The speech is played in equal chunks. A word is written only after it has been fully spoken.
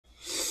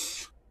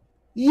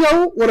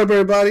Yo, what up,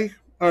 everybody?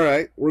 All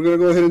right, we're going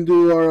to go ahead and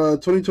do our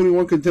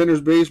 2021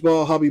 Contenders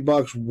Baseball Hobby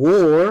Box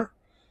War.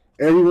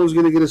 Everyone's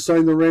going to get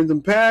assigned a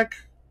random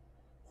pack.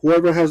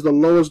 Whoever has the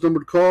lowest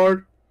numbered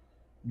card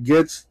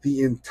gets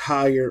the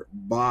entire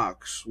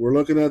box. We're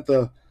looking at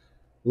the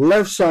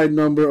left side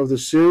number of the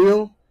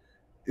serial.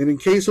 And in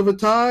case of a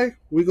tie,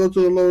 we go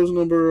to the lowest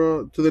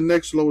number, to the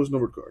next lowest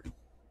numbered card.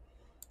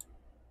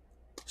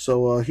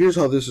 So here's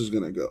how this is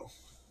going to go.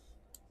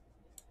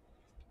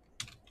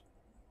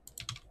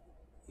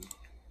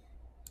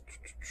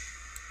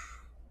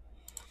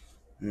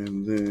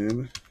 And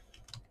then,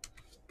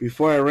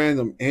 before I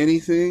random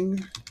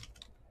anything,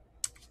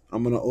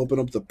 I'm going to open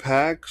up the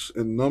packs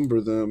and number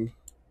them,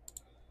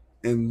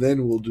 and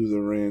then we'll do the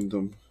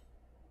random.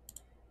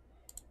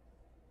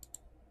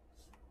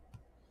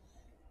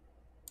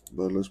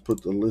 But let's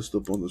put the list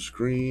up on the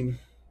screen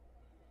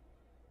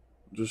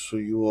just so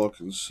you all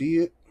can see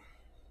it.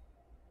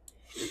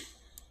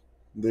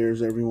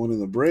 There's everyone in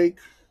the break.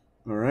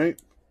 All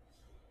right.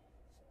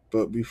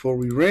 But before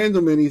we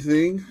random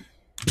anything,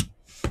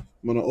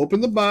 I'm going to open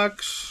the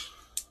box.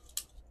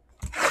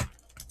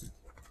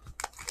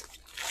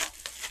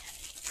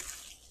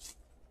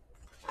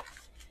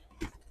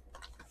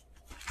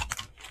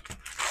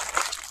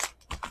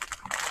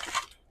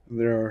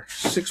 There are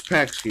 6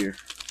 packs here.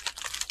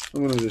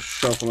 I'm going to just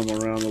shuffle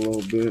them around a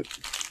little bit.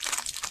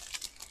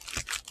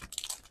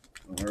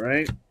 All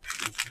right.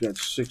 We've got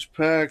 6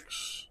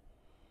 packs,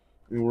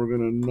 and we're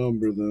going to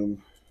number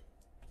them.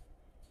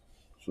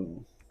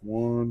 So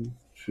 1,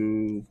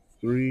 2,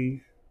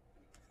 3,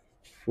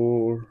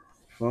 4,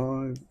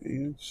 5,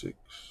 and 6.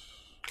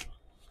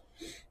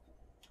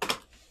 All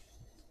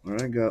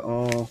right, got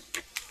all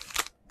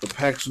the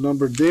packs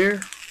numbered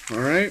there. All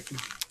right.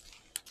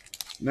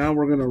 Now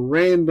we're going to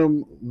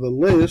random the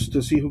list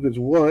to see who gets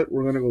what.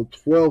 We're going to go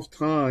 12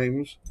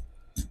 times.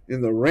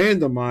 In the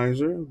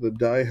randomizer, the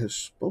die has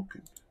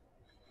spoken.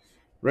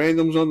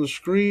 Randoms on the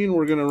screen.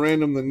 We're going to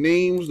random the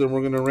names. Then we're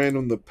going to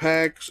random the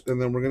packs.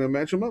 And then we're going to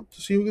match them up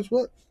to see who gets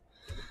what.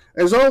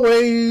 As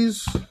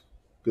always,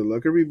 good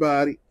luck,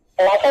 everybody.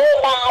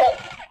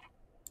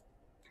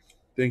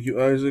 Thank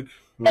you, Isaac.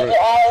 All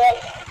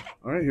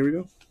right, here we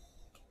go.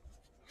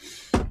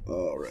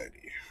 All righty.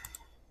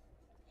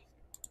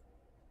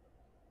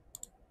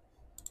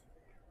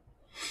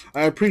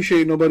 I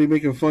appreciate nobody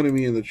making fun of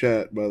me in the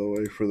chat, by the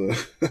way, for the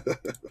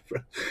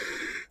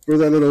for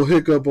that little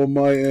hiccup on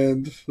my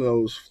end.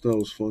 That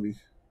was funny.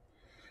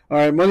 All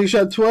right, money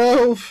shot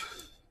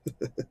 12.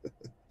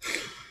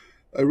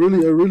 I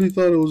really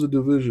thought it was a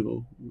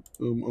divisional.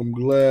 I'm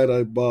glad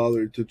I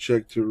bothered to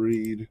check to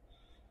read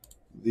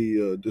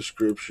the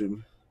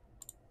description.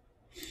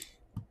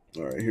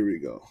 All right, here we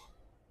go.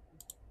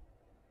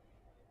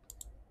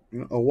 You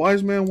know, a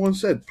wise man once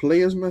said,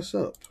 "Players mess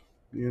up."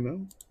 You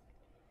know.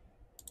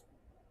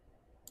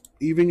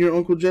 Even your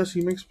Uncle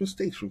Jesse makes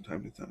mistakes from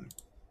time to time.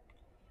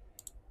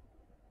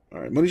 All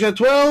right, money shot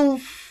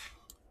 12.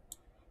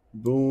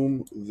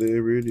 Boom,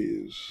 there it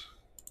is.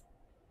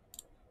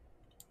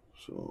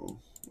 So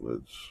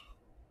let's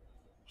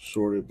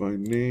sort it by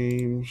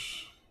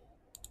names.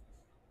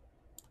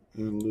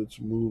 And let's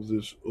move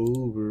this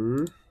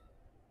over.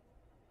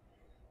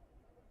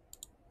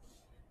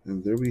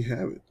 And there we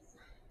have it.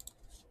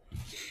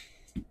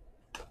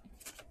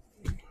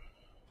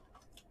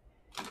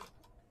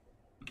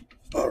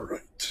 All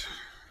right.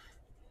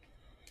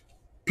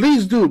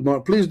 Please do,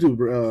 Mark. Please do,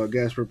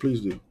 Gasper. Please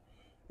do.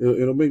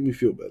 It'll make me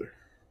feel better.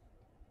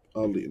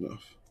 Oddly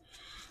enough.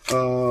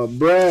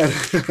 Brad.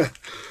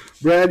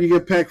 Brad, you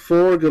get pack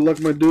 4. Good luck,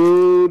 my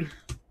dude.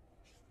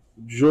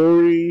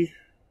 Jory,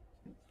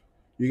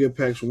 you get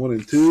packs 1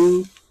 and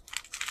 2.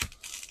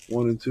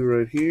 1 and 2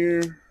 right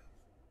here.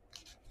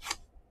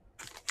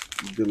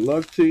 Good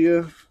luck to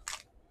you.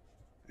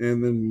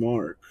 And then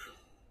Mark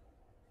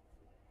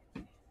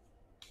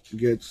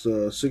gets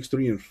 6,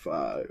 3, and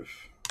 5.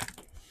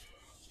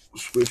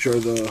 Which are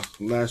the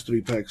last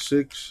 3 packs: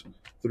 6,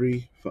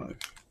 3, 5.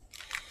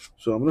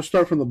 So I'm going to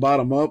start from the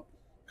bottom up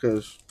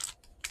because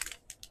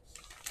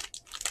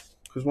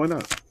why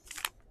not?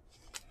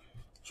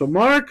 So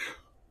Mark,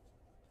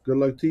 good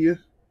luck to you.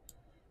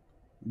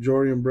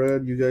 Jory and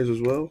Brad, you guys as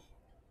well.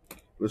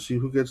 Let's see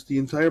who gets the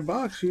entire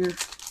box here.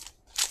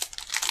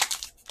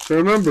 So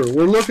remember,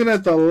 we're looking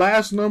at the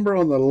last number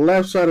on the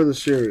left side of the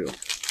serial.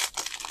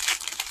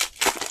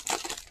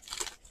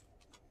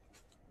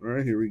 All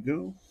right, here we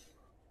go.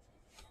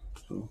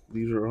 So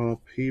these are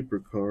all paper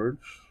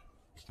cards.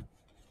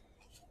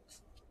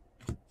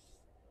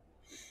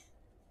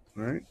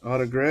 All right,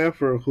 autograph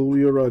for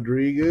Julio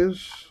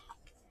Rodriguez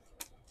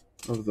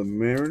of the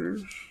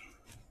Mariners.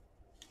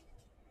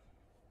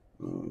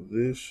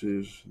 This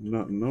is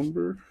not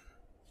numbered,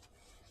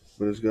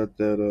 but it's got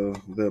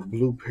that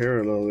blue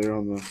parallel there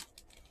on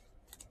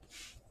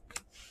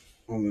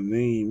the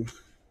name.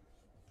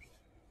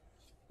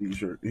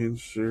 These are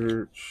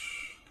inserts.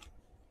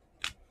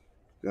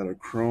 Got a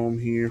chrome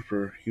here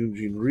for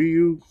Hyunjin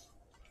Ryu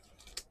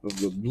of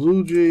the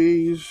Blue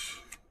Jays.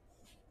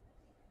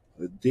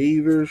 A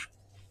Davis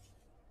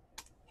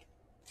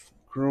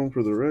chrome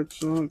for the Red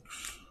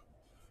Sox.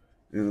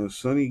 And a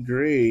Sonny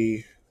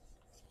Gray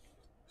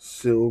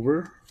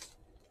silver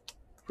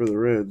for the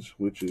Reds,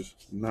 which is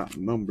not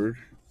numbered.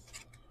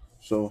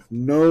 So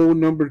no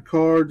numbered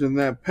cards in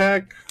that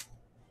pack.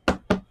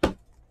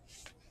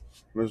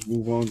 Let's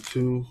move on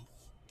to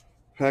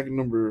pack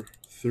number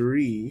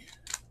 3.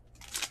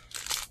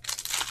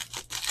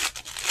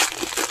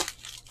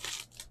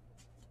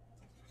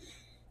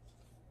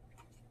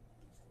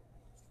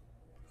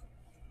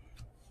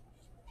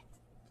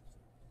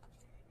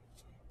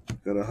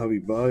 Got a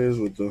Javi Baez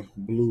with the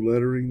blue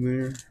lettering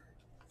there.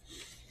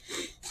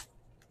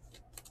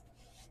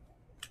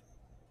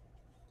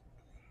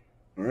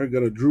 All right,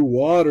 got a Drew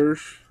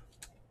Waters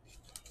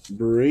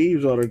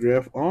Braves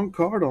autograph on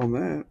card on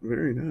that.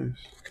 Very nice.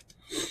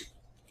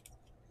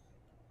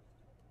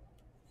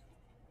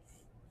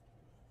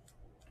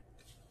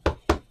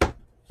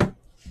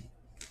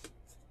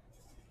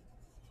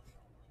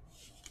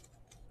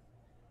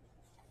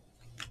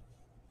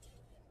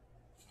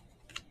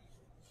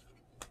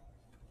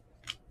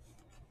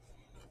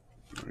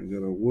 I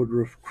got a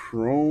Woodruff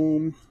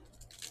Chrome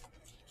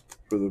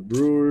for the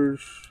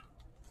Brewers.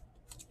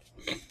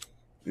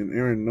 And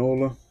Aaron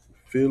Nola,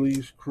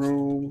 Phillies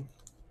Chrome.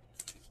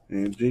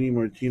 And JD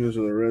Martinez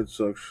of the Red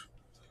Sox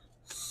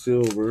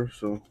silver.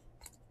 So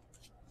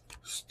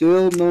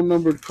still no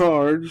numbered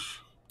cards.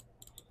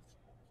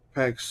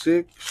 Pack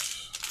 6.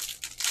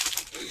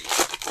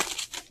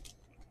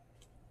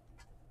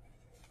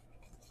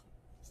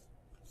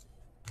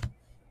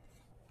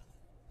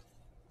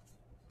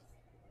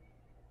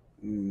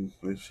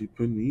 I see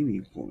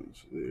Panini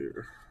points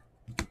there.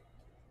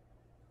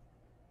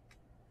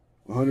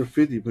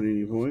 150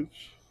 Panini points,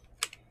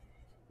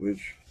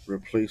 which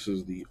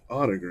replaces the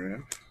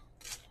autograph,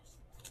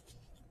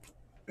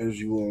 as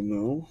you all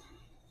know.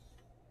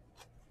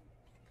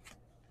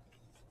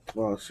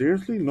 Wow,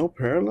 seriously? No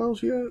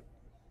parallels yet?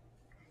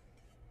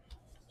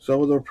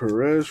 Salvador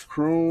Perez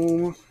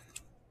Chrome,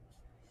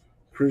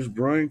 Chris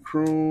Bryant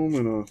Chrome,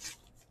 and a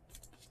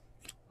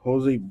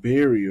Jose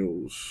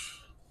Barrios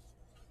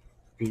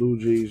Blue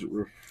Jays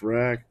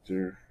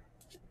Refractor.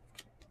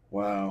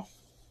 Wow.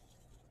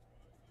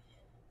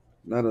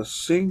 Not a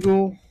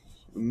single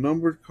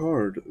numbered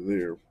card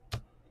there.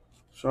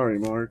 Sorry,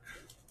 Mark.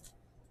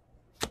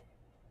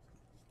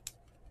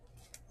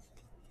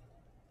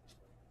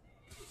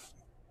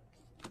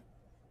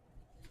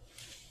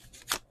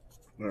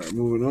 All right,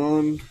 moving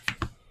on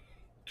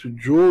to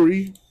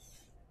Jory.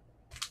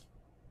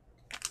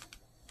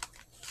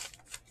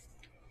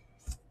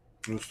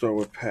 I'm going to start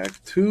with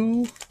pack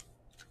 2.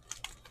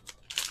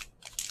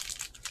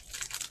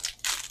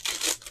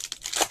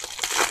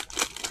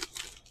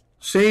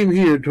 Same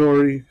here,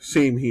 Tori.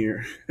 Same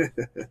here.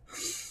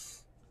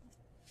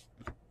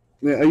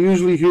 Yeah, I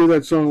usually hear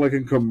that song like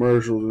in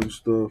commercials and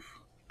stuff.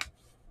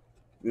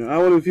 You know, I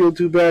wouldn't feel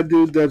too bad,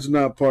 dude. That's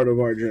not part of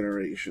our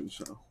generation,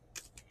 so.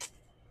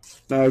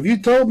 Now, if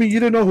you told me you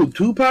didn't know who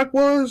Tupac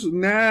was,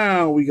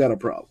 now we got a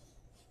problem.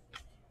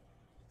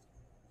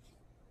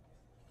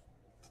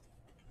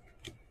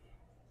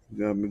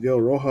 Got Miguel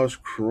Rojas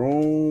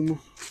Chrome.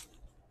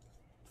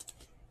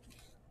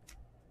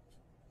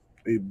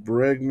 A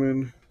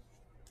Bregman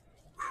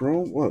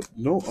Chrome. What?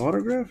 No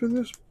autograph in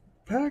this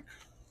pack?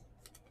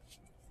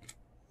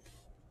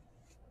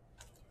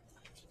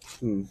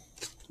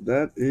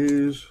 That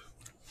is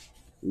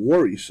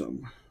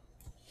worrisome.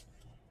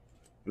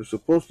 There's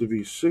supposed to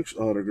be 6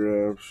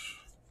 autographs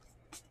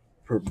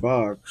per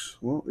box.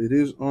 Well, it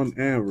is on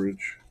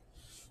average.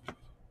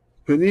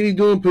 Panini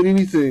doing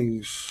Panini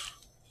things.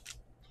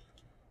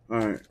 All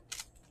right.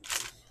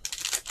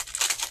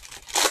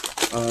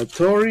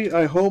 Tori,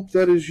 I hope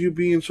that is you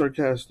being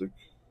sarcastic.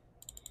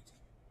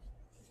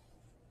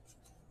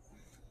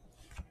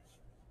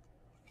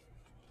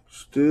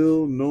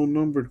 Still no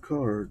numbered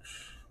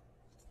cards.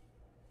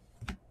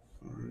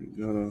 All right,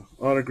 got an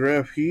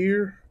autograph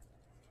here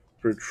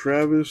for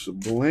Travis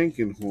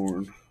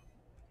Blankenhorn.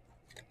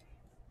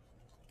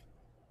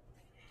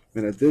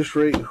 And at this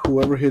rate,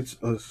 whoever hits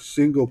a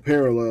single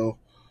parallel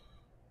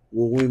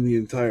will win the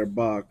entire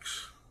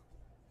box.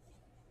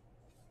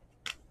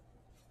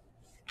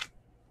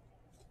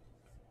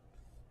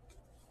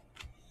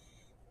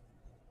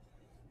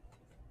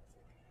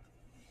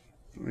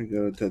 I got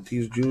a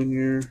Tatis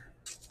Jr.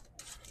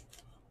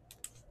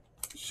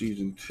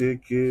 season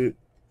ticket.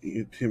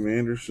 Tim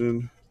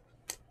Anderson.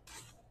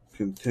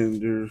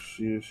 Contenders.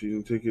 Yeah,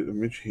 season ticket.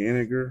 Mitch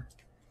Haniger.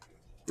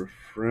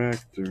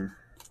 Refractor.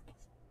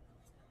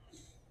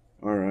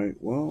 All right.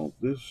 Well,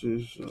 this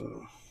is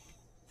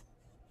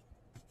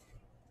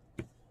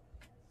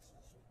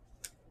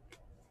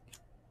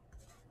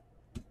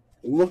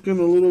looking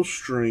a little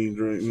strange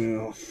right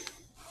now.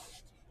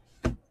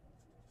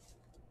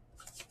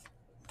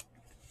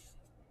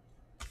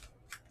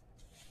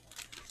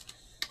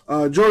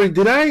 Jory,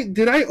 did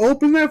I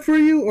open that for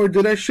you, or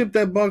did I ship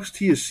that box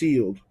to you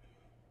sealed?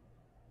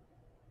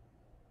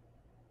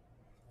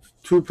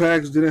 2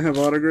 packs didn't have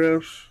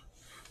autographs.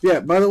 Yeah.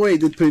 By the way,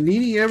 did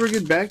Panini ever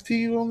get back to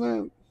you on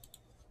that?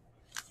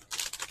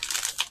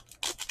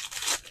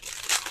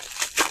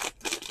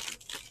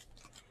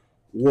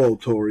 Whoa,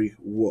 Tori.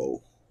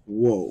 Whoa.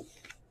 Whoa.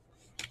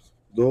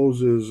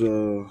 Those is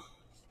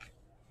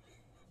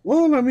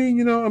well, I mean,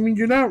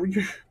 you're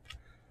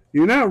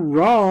not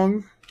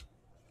wrong,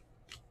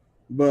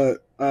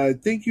 but I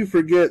think you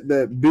forget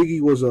that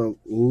Biggie was a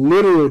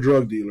literal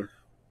drug dealer.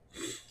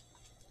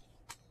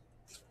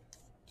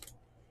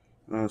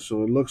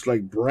 So it looks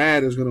like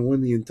Brad is going to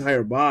win the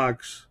entire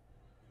box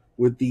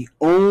with the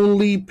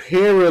only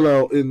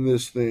parallel in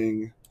this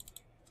thing.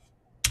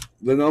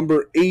 The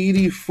number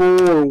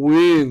 84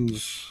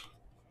 wins.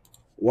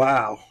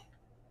 Wow.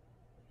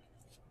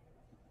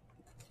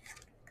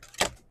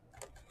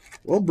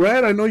 Well,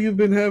 Brad, I know you've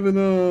been having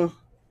a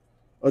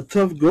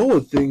tough go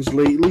at things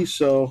lately,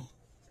 so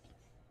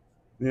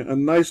yeah, a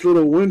nice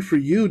little win for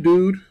you,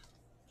 dude.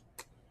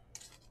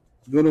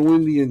 Gonna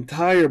win the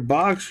entire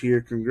box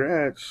here.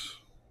 Congrats.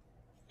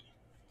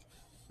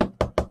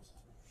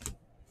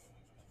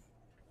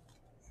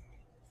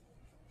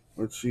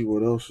 Let's see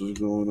what else is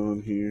going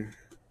on here.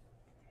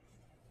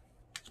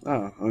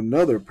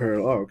 Another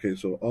parallel. Oh, okay,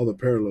 so all the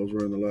parallels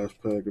were in the last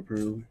pack,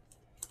 apparently.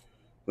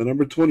 The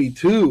number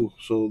 22.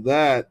 So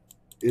that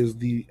is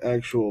the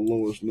actual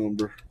lowest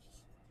number.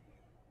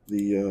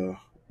 The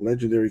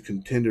legendary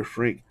contender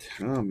Frank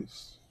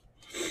Thomas.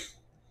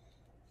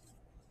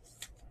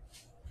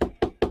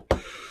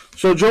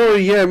 So,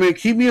 Joey, yeah, man,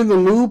 keep me in the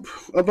loop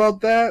about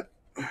that.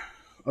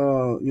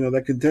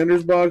 That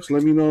contenders box.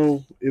 Let me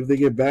know if they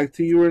get back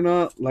to you or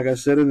not. Like I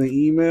said in the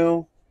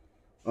email,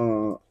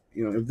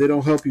 if they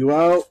don't help you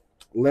out,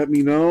 let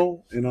me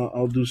know, and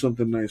I'll do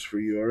something nice for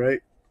you. All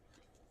right.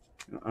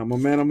 I'm a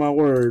man of my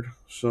word,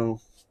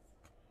 so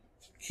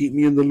keep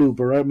me in the loop.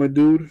 All right, my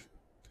dude.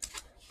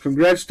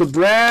 Congrats to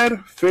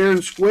Brad, fair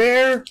and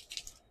square.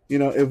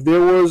 If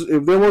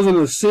there wasn't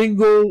a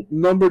single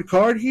numbered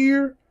card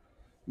here,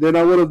 then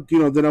I would have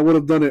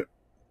done it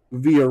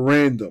via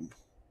random.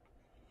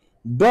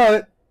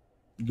 But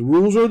the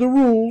rules are the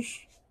rules,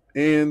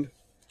 and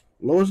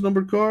lowest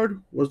numbered card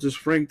was this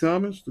Frank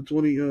Thomas, the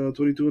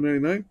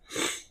 22.99,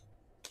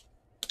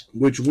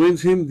 which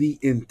wins him the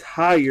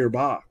entire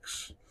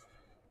box.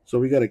 So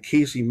we got a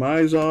Casey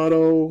Mize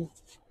auto,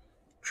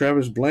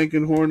 Travis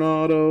Blankenhorn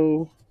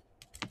auto,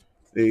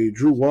 a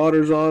Drew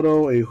Waters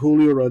auto, a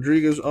Julio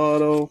Rodriguez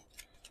auto,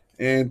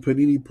 and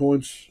Panini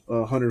points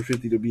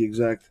 150 to be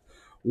exact.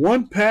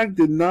 One pack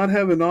did not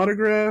have an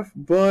autograph,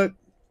 but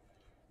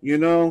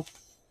good old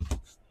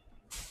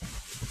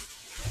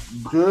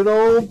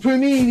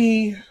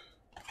Panini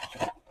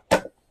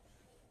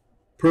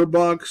per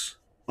box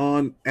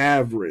on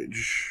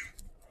average.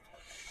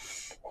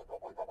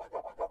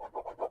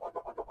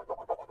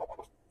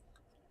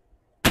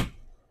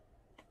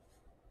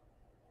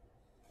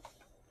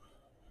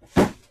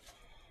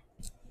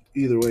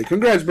 Either way,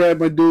 congrats, Brad,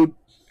 my dude.